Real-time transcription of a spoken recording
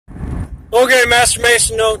Okay, Master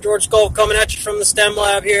Mason, George Gold coming at you from the STEM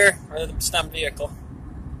lab here, or the STEM vehicle.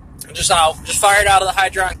 Just fired out of the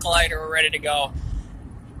Hadron Collider, we're ready to go.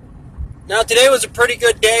 Now, today was a pretty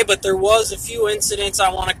good day, but there was a few incidents I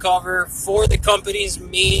want to cover for the company's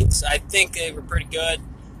means. I think they were pretty good.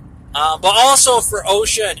 But also for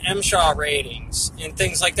OSHA and MSHA ratings and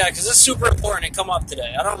things like that, because it's super important to come up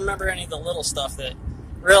today. I don't remember any of the little stuff that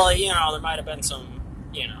really, there might have been some,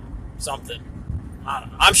 something. I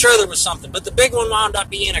don't know. I'm sure there was something, but the big one wound up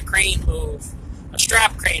being a crane move, a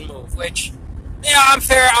strap crane move, which, I'm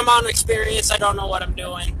fair. I'm on experience. I don't know what I'm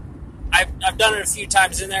doing. I've done it a few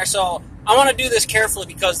times in there, so I want to do this carefully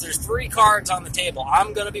because there's 3 cards on the table.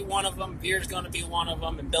 I'm going to be one of them, Veer's going to be one of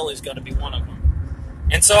them, and Billy's going to be one of them.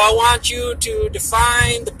 And so I want you to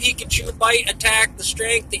define the Pikachu bite attack, the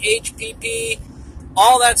strength, the HPP,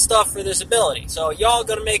 all that stuff for this ability. So y'all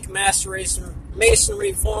going to make a Master Mason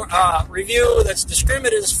review that's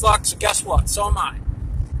discriminative as fuck, so guess what? So am I.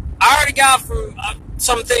 I already got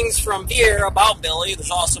some things from Veer about Billy.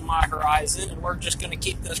 There's also my horizon, and we're just going to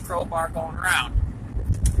keep this crowbar going around.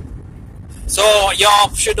 So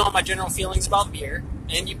y'all should know my general feelings about Veer,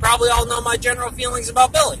 and you probably all know my general feelings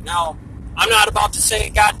about Billy. Now, I'm not about to say a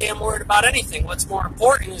goddamn word about anything. What's more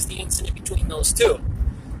important is the incident between those two.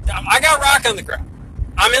 Now, I got rock on the ground.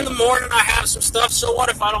 I'm in the morning, I have some stuff, so what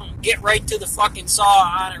if I don't get right to the fucking saw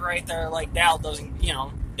on it right there like Dal doesn't,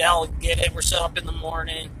 Dal get it, we're set up in the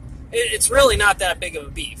morning. It's really not that big of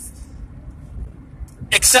a beef.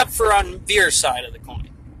 Except for on Veer's side of the coin.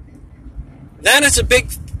 Then it's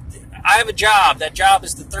I have a job. That job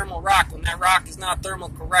is the thermal rock when that rock is not thermal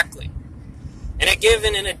correctly. And it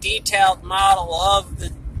given in a detailed model of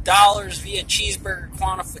the dollars via cheeseburger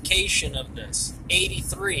quantification of this.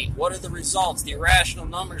 83. What are the results? The irrational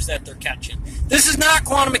numbers that they're catching. This is not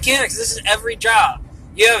quantum mechanics. This is every job.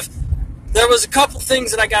 There was a couple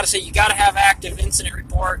things that I got to say. You got to have active incident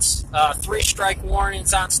reports, 3-strike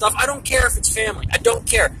warnings on stuff. I don't care if it's family. I don't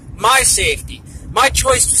care. My safety. My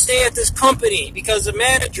choice to stay at this company because the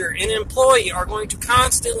manager and employee are going to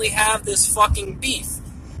constantly have this fucking beef.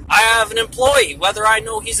 I have an employee, whether I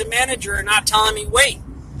know he's a manager or not, telling me, wait,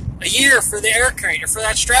 a year for the air crane or for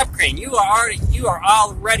that strap crane. You are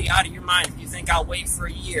already out of your mind if you think I'll wait for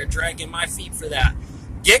a year, dragging my feet for that.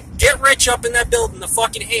 Get rich up in that building, the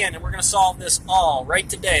fucking hand, and we're going to solve this all right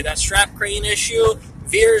today. That strap crane issue,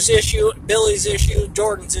 Veer's issue, Billy's issue,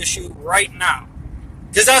 Jordan's issue right now.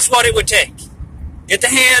 Because that's what it would take. Get the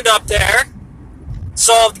hand up there,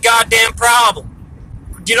 solve the goddamn problem.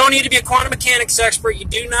 You don't need to be a quantum mechanics expert. You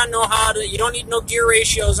do not know you don't need no gear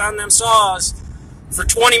ratios on them saws for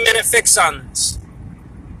 20-minute fix on this.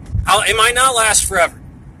 It might not last forever.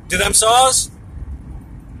 Do them saws?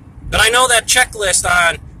 But I know that checklist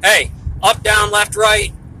on, hey, up, down, left,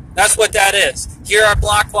 right, that's what that is. Here are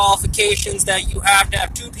block qualifications that you have to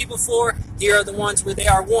have 2 people for. Here are the ones where they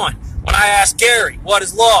are 1. When I ask Gary, what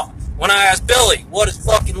is law? When I ask Billy, what is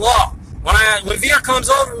fucking law? When Veer comes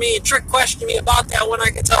over me and trick question me about that one,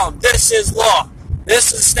 I can tell him, this is law.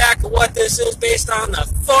 This is a stack of what this is based on the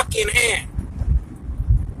fucking hand.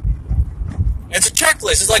 It's a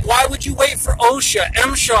checklist. It's like, why would you wait for OSHA,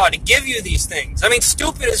 MSHA to give you these things? I mean,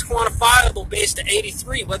 stupid is quantifiable based to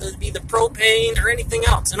 83, whether it be the propane or anything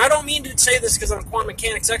else. And I don't mean to say this because I'm a quantum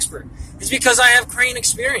mechanics expert. It's because I have crane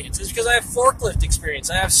experience. It's because I have forklift experience.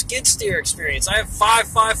 I have skid steer experience. I have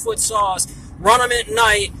 5-foot saws, run them at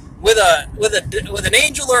night with an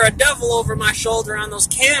angel or a devil over my shoulder on those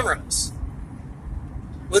cameras.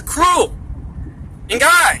 With crew. And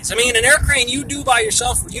guys, I mean, an air crane you do by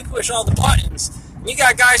yourself where you push all the buttons, and you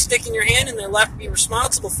got guys sticking your hand in there left to be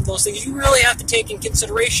responsible for those things, you really have to take in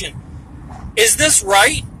consideration, is this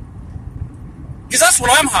right? Because that's what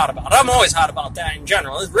I'm hot about. I'm always hot about that in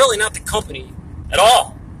general. It's really not the company at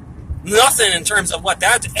all. Nothing in terms of what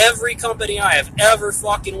that's every company I have ever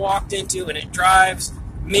fucking walked into, and it drives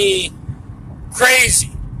me crazy.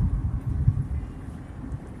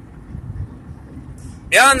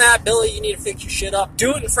 Beyond that, Billy, you need to fix your shit up.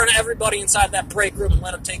 Do it in front of everybody inside that break room and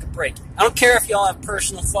let them take a break. I don't care if y'all have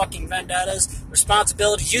personal fucking vendettas,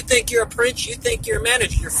 responsibilities. You think you're a prince, you think you're a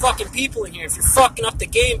manager. You're fucking people in here. If you're fucking up the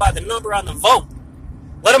game by the number on the vote,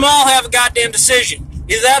 let them all have a goddamn decision.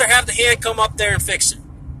 Either that or have the hand come up there and fix it.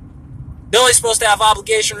 Billy's supposed to have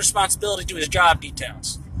obligation and responsibility to his job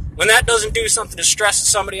details. When that doesn't do something to stress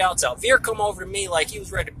somebody else out, Veer come over to me like he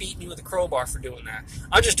was ready to beat me with a crowbar for doing that.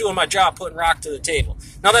 I'm just doing my job, putting rock to the table.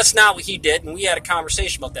 Now, that's not what he did, and we had a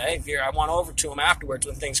conversation about that. Hey, Veer, I went over to him afterwards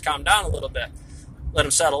when things calmed down a little bit. Let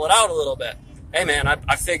him settle it out a little bit. Hey, man,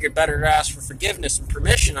 I figured better to ask for forgiveness and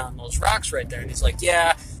permission on those rocks right there. And he's like,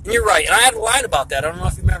 yeah, And you're right, and I had a line about that. I don't know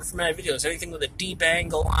if you remember from my videos. Anything with a deep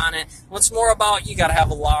angle on it. What's more about, you got to have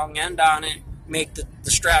a long end on it, make the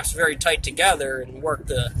straps very tight together, and work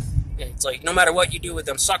the... It's like, no matter what you do with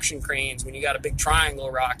them suction cranes, when you got a big triangle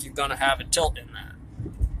rock, you're going to have a tilt in that.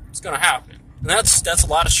 It's going to happen. And that's a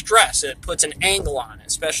lot of stress. It puts an angle on it,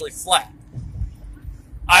 especially flat.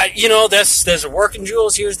 There's a working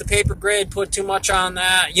Jules. Here's the paper grade. Put too much on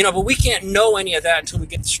that. But we can't know any of that until we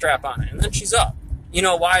get the strap on it. And then she's up.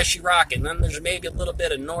 Why is she rocking? And then there's maybe a little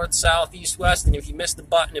bit of north, south, east, west, and if you miss the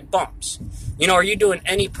button, it bumps. Are you doing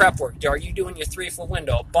any prep work? Are you doing your 3-foot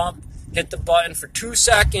window? Bump, hit the button for 2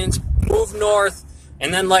 seconds, move north,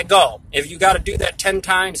 and then let go. If you got to do that 10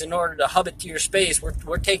 times in order to hub it to your space,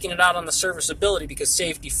 we're taking it out on the serviceability because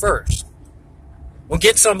safety first. We'll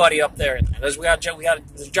get somebody up there. There's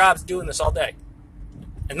jobs doing this all day.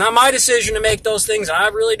 It's not my decision to make those things. I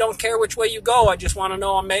really don't care which way you go. I just want to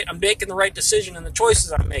know I'm making the right decision and the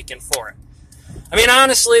choices I'm making for it.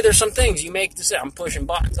 Honestly, there's some things you make this. I'm pushing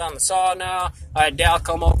buttons on the saw now. I had Dal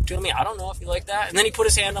come over to me. I don't know if you like that. And then he put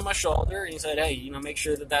his hand on my shoulder and he said, hey, make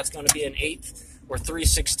sure that's going to be an 1/8 or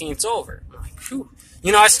 3/16 over. I'm like, phew.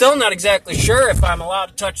 I'm still not exactly sure if I'm allowed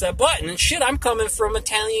to touch that button. And shit, I'm coming from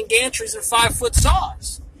Italian gantries and 5-foot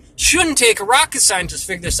saws. Shouldn't take a rocket scientist to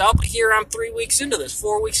figure this out, but here I'm 3 weeks into this,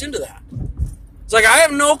 4 weeks into that. It's like, I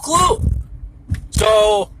have no clue.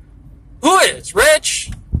 So, who is?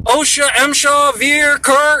 Rich, Osha, M. Shaw, Veer,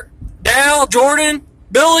 Kurt, Dal, Jordan,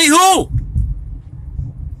 Billy, who?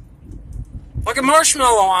 Fucking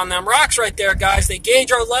marshmallow on them rocks right there, guys. They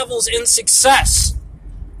gauge our levels in success.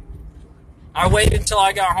 I waited until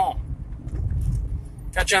I got home.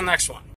 Catch you on the next one.